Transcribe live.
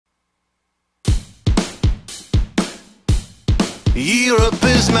Europe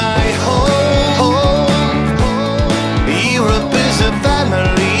is my home. Europe is a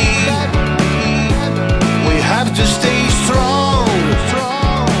family. We have to stay strong.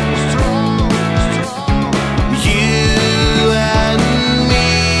 You and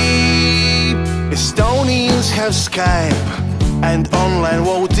me. Estonians have Skype and online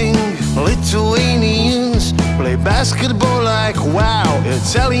voting. Lithuanians play basketball like wow.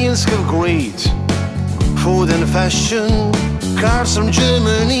 Italians have great food and fashion. Cars from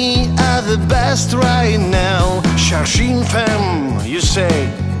Germany are the best right now. Cherchin femme, you say,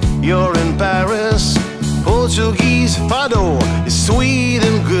 you're in Paris. Portuguese fado is sweet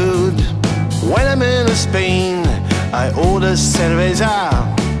and good. When I'm in Spain, I order cerveza.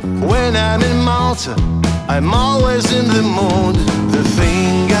 When I'm in Malta, I'm always in the mood. The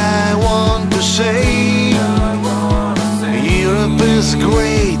thing I want to say, Europe is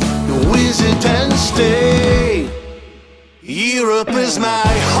great, visit and stay. Europe is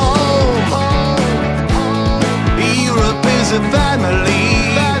my home. Europe is a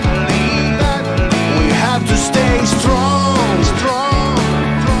family. We have to stay strong.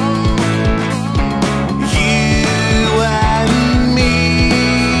 You and me.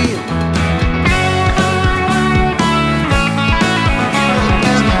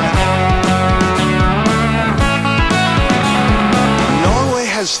 Norway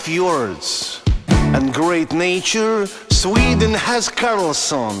has fjords and great nature. Sweden has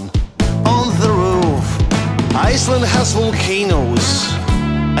Carlson on the roof. Iceland has volcanoes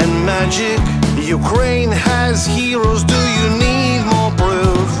and magic. Ukraine has heroes, do you need more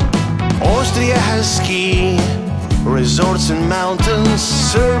proof? Austria has ski resorts and mountains.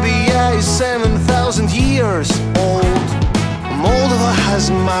 Serbia is 7,000 years old. Moldova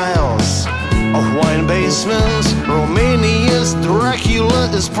has miles of wine basements. Romania's Dracula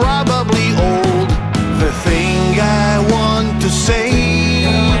is probably old. The thing I want to say,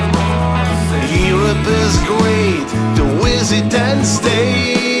 Europe is great to visit and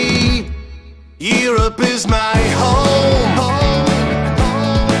stay. Europe is my home.